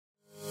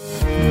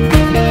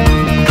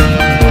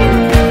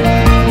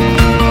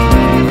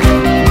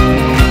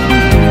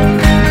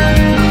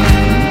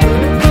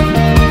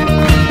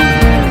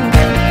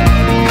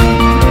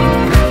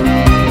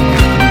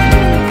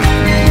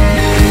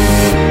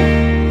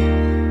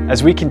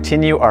as we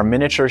continue our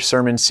miniature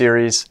sermon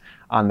series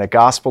on the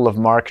Gospel of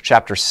Mark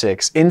chapter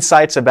 6,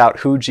 insights about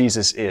who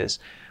Jesus is.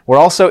 We're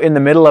also in the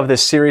middle of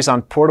this series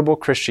on portable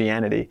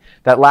Christianity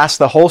that lasts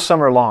the whole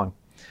summer long.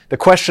 The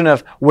question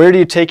of where do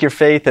you take your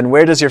faith and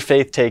where does your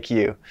faith take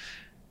you?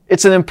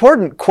 It's an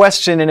important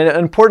question and an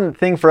important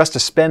thing for us to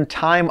spend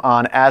time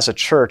on as a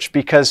church,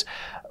 because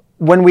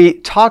when we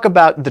talk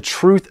about the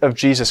truth of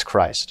Jesus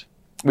Christ,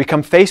 we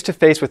come face to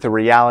face with the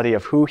reality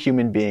of who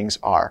human beings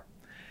are.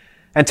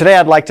 And today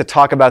I'd like to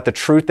talk about the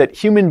truth that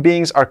human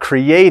beings are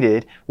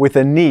created with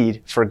a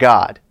need for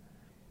God.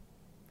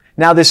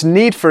 Now, this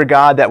need for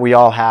God that we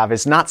all have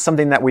is not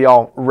something that we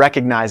all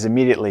recognize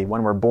immediately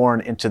when we're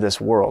born into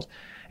this world.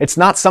 It's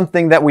not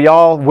something that we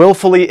all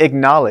willfully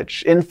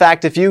acknowledge. In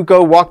fact, if you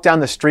go walk down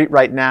the street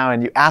right now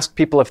and you ask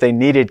people if they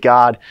needed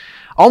God,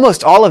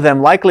 almost all of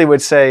them likely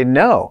would say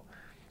no.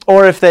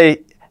 Or if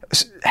they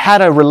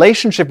had a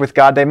relationship with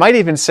God, they might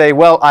even say,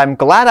 well, I'm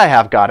glad I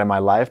have God in my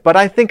life, but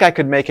I think I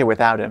could make it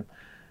without Him.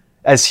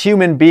 As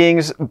human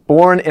beings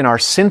born in our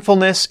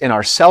sinfulness, in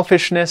our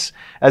selfishness,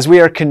 as we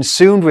are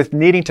consumed with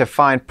needing to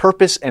find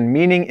purpose and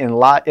meaning in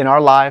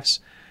our lives,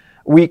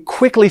 we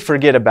quickly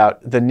forget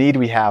about the need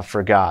we have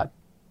for God.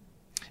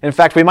 In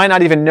fact, we might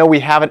not even know we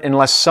have it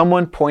unless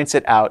someone points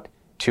it out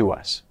to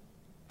us.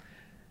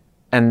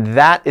 And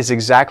that is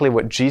exactly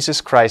what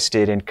Jesus Christ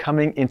did in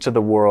coming into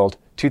the world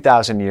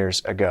 2,000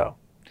 years ago.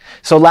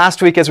 So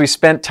last week, as we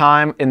spent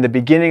time in the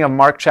beginning of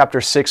Mark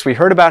chapter 6, we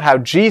heard about how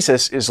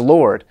Jesus is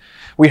Lord.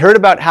 We heard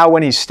about how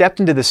when He stepped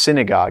into the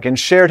synagogue and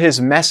shared His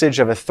message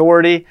of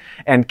authority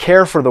and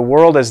care for the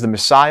world as the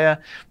Messiah,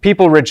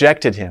 people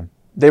rejected Him.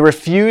 They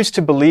refused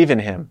to believe in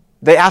Him.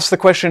 They asked the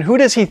question, who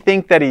does He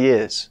think that He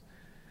is?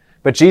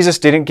 But Jesus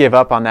didn't give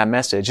up on that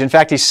message. In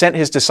fact, He sent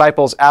His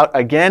disciples out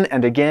again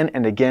and again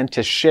and again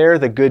to share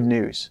the good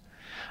news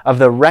of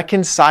the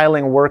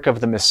reconciling work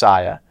of the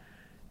Messiah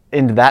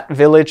in that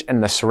village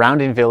and the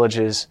surrounding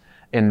villages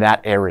in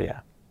that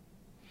area.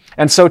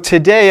 And so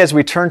today, as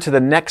we turn to the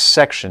next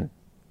section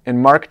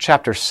in Mark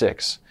chapter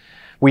 6,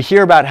 we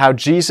hear about how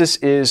Jesus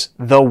is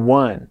the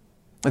one,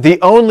 the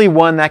only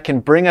one that can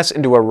bring us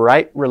into a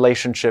right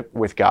relationship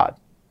with God.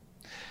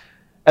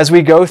 As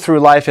we go through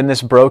life in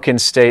this broken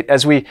state,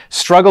 as we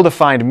struggle to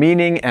find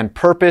meaning and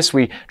purpose,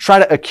 we try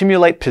to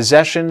accumulate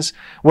possessions,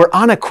 we're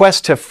on a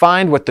quest to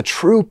find what the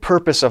true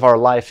purpose of our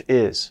life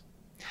is.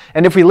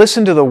 And if we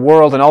listen to the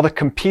world and all the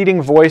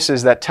competing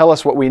voices that tell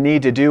us what we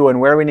need to do and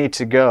where we need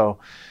to go,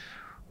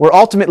 we're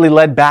ultimately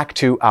led back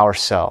to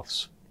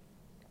ourselves.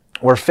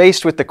 We're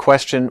faced with the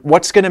question,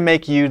 what's going to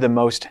make you the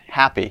most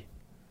happy?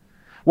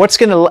 What's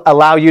going to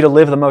allow you to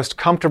live the most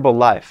comfortable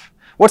life?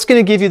 What's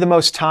going to give you the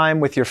most time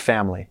with your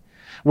family?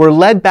 We're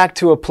led back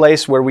to a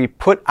place where we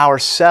put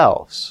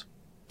ourselves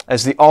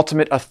as the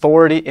ultimate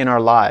authority in our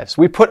lives.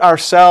 We put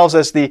ourselves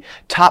as the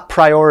top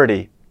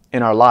priority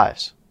in our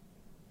lives.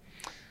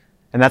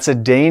 And that's a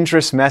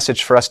dangerous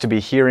message for us to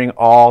be hearing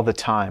all the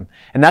time.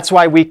 And that's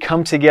why we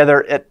come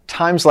together at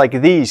times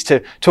like these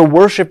to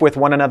worship with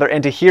one another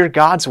and to hear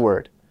God's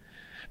word.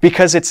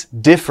 Because it's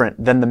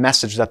different than the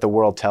message that the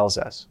world tells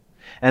us.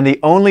 And the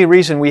only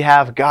reason we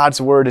have God's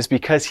word is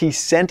because He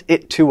sent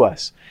it to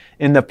us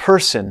in the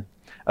person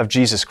of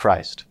Jesus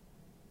Christ.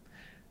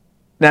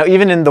 Now,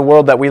 even in the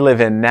world that we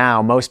live in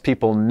now, most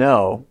people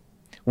know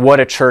what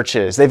a church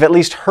is. They've at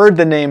least heard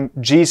the name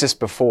Jesus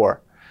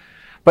before.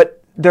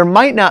 But there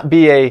might not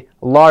be a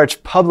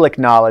large public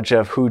knowledge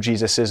of who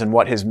Jesus is and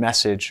what His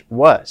message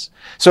was.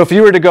 So if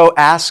you were to go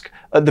ask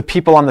the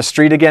people on the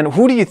street again,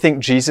 who do you think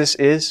Jesus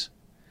is?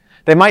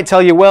 They might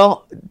tell you,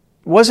 well,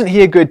 wasn't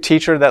He a good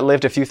teacher that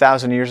lived a few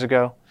thousand years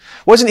ago?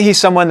 Wasn't He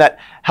someone that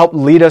helped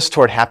lead us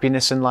toward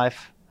happiness in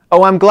life?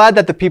 Oh, I'm glad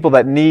that the people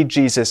that need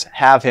Jesus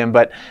have Him,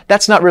 but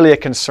that's not really a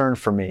concern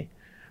for me.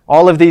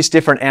 All of these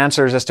different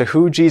answers as to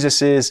who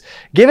Jesus is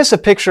give us a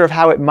picture of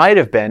how it might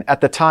have been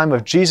at the time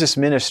of Jesus'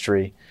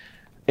 ministry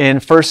in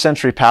first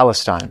century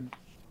Palestine.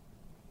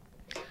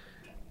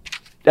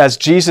 As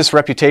Jesus'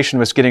 reputation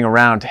was getting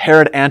around,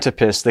 Herod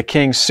Antipas, the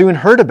king, soon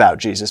heard about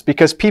Jesus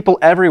because people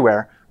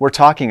everywhere were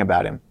talking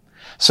about Him.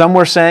 Some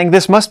were saying,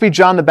 this must be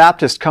John the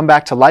Baptist come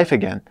back to life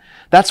again.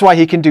 That's why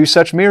he can do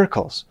such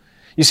miracles.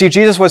 You see,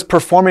 Jesus was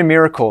performing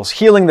miracles,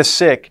 healing the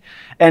sick,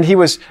 and He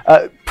was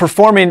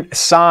performing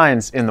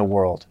signs in the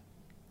world.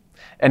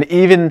 And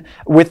even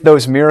with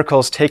those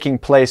miracles taking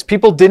place,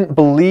 people didn't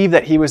believe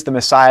that He was the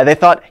Messiah. They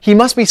thought He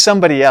must be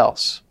somebody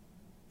else.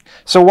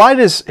 So why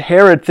does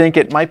Herod think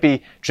it might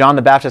be John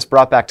the Baptist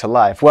brought back to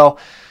life? Well,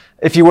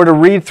 if you were to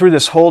read through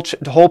this whole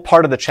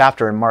part of the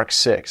chapter in Mark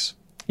 6,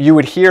 you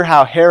would hear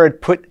how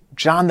Herod put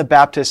John the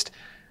Baptist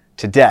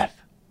to death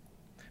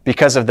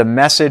because of the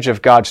message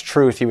of God's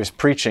truth he was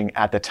preaching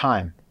at the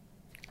time.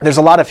 There's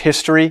a lot of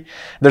history.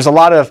 There's a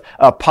lot of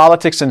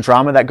politics and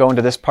drama that go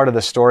into this part of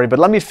the story, but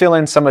let me fill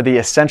in some of the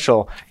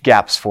essential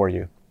gaps for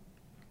you.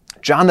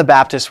 John the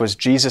Baptist was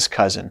Jesus'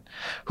 cousin,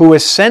 who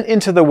was sent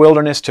into the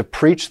wilderness to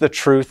preach the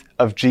truth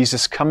of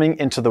Jesus coming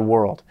into the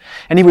world.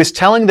 And he was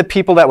telling the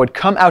people that would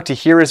come out to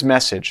hear his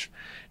message,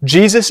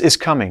 Jesus is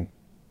coming.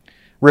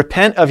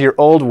 Repent of your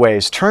old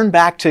ways. Turn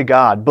back to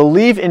God.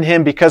 Believe in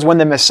Him, because when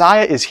the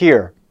Messiah is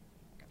here,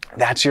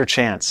 that's your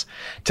chance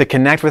to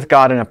connect with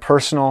God in a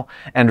personal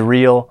and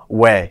real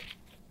way.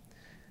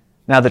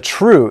 Now, the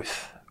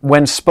truth,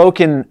 when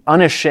spoken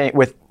unashamed,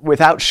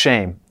 without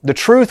shame, the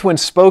truth when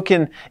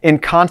spoken in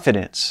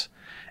confidence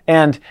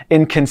and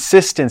in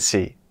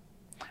consistency,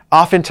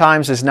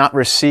 oftentimes is not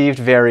received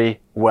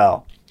very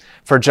well.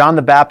 For John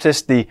the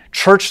Baptist, the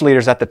church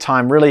leaders at the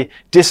time really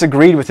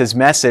disagreed with his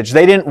message.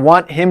 They didn't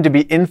want him to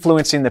be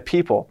influencing the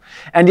people.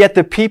 And yet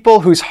the people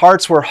whose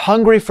hearts were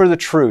hungry for the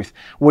truth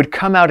would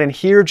come out and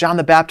hear John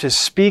the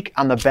Baptist speak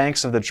on the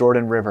banks of the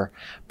Jordan River,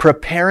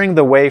 preparing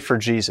the way for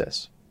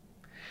Jesus.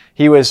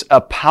 He was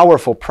a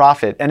powerful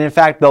prophet, and in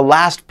fact, the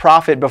last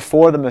prophet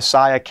before the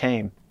Messiah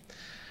came.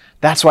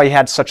 That's why he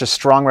had such a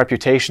strong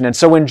reputation. And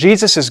so when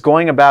Jesus is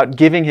going about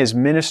giving his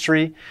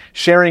ministry,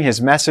 sharing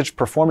his message,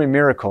 performing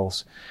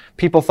miracles,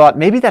 people thought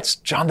maybe that's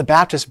John the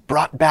Baptist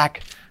brought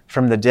back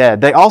from the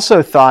dead. They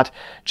also thought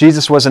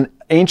Jesus was an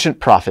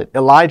ancient prophet,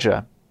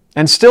 Elijah.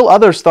 And still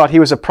others thought he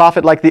was a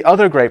prophet like the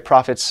other great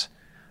prophets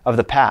of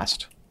the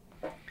past.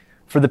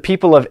 For the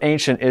people of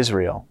ancient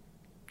Israel,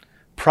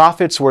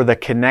 prophets were the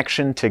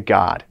connection to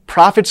God.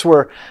 Prophets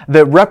were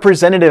the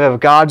representative of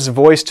God's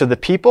voice to the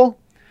people,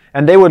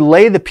 and they would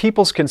lay the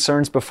people's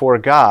concerns before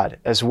God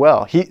as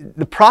well.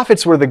 The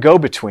prophets were the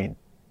go-between.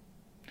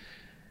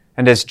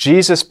 And as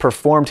Jesus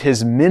performed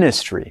his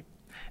ministry,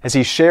 as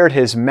he shared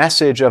his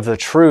message of the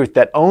truth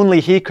that only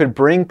he could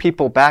bring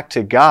people back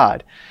to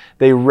God,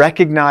 they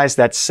recognized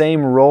that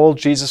same role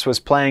Jesus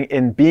was playing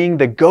in being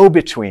the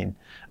go-between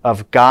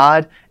of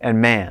God and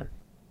man.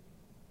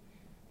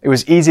 It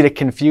was easy to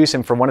confuse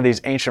him for one of these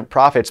ancient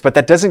prophets, but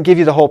that doesn't give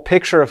you the whole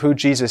picture of who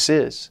Jesus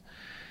is.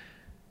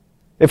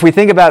 If we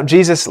think about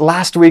Jesus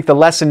last week, the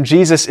lesson,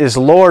 Jesus is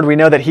Lord, we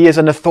know that he is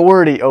an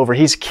authority over,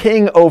 he's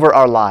king over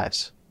our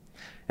lives.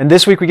 And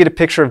this week we get a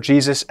picture of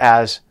Jesus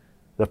as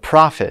the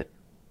prophet.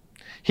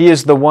 He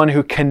is the one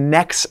who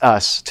connects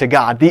us to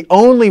God, the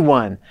only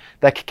one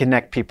that can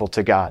connect people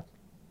to God.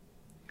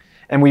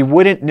 And we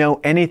wouldn't know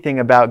anything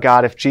about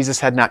God if Jesus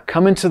had not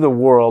come into the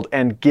world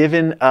and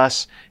given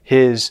us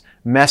his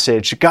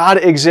message. God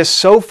exists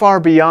so far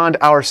beyond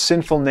our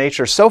sinful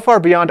nature, so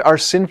far beyond our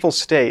sinful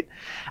state.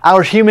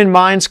 Our human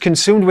minds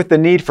consumed with the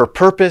need for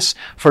purpose,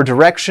 for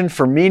direction,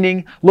 for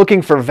meaning,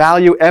 looking for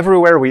value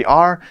everywhere we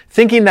are,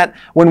 thinking that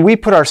when we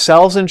put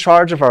ourselves in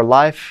charge of our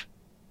life,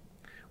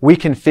 we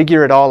can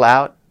figure it all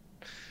out.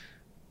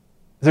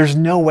 There's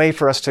no way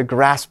for us to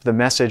grasp the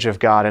message of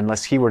God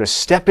unless he were to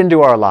step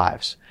into our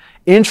lives,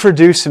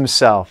 introduce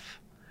himself,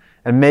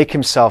 and make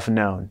himself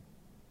known.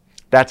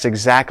 That's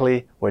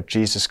exactly what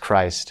Jesus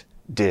Christ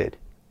did.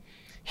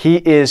 He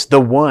is the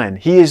one,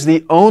 he is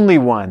the only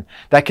one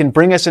that can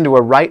bring us into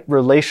a right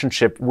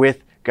relationship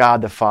with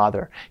God the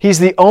Father. He's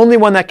the only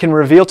one that can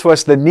reveal to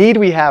us the need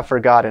we have for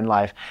God in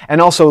life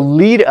and also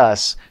lead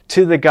us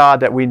to the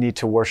God that we need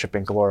to worship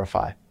and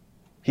glorify.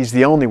 He's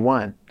the only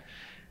one.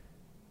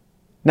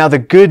 Now, the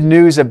good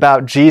news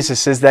about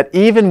Jesus is that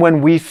even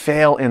when we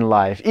fail in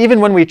life,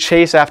 even when we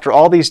chase after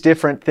all these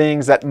different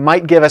things that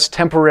might give us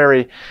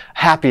temporary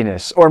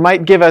happiness or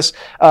might give us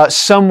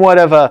somewhat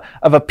of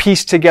a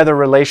pieced-together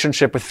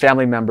relationship with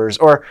family members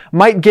or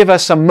might give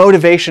us some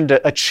motivation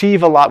to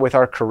achieve a lot with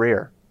our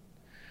career,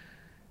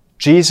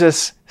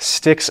 Jesus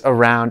sticks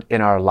around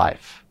in our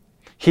life.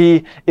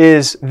 He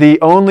is the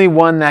only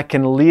one that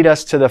can lead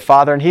us to the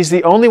Father, and he's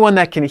the only one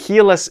that can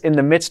heal us in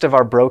the midst of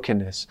our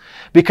brokenness.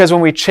 Because when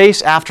we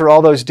chase after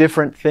all those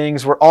different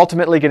things, we're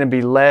ultimately going to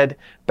be led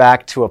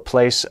back to a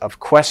place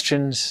of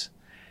questions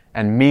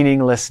and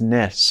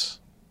meaninglessness.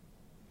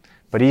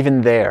 But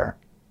even there,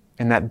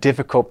 in that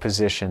difficult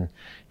position,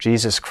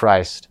 Jesus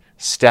Christ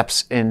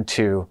steps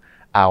into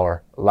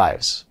our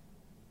lives.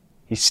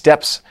 He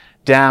steps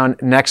down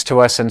next to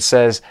us and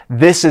says,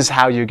 this is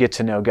how you get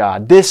to know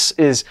God. This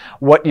is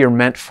what you're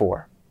meant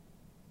for.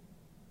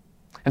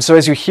 And so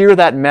as you hear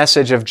that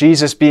message of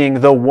Jesus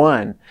being the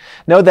one,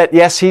 know that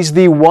yes, he's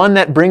the one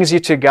that brings you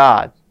to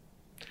God.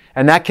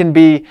 And that can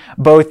be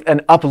both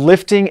an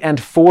uplifting and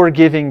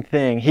forgiving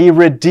thing. He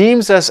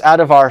redeems us out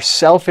of our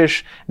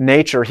selfish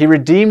nature. He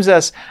redeems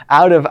us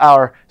out of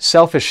our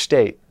selfish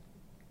state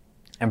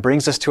and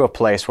brings us to a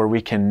place where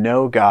we can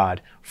know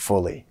God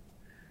fully.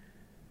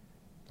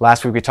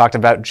 Last week we talked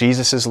about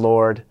Jesus is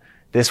Lord.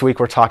 This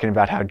week we're talking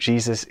about how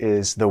Jesus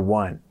is the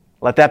one.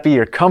 Let that be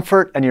your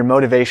comfort and your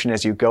motivation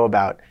as you go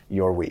about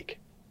your week.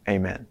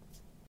 Amen.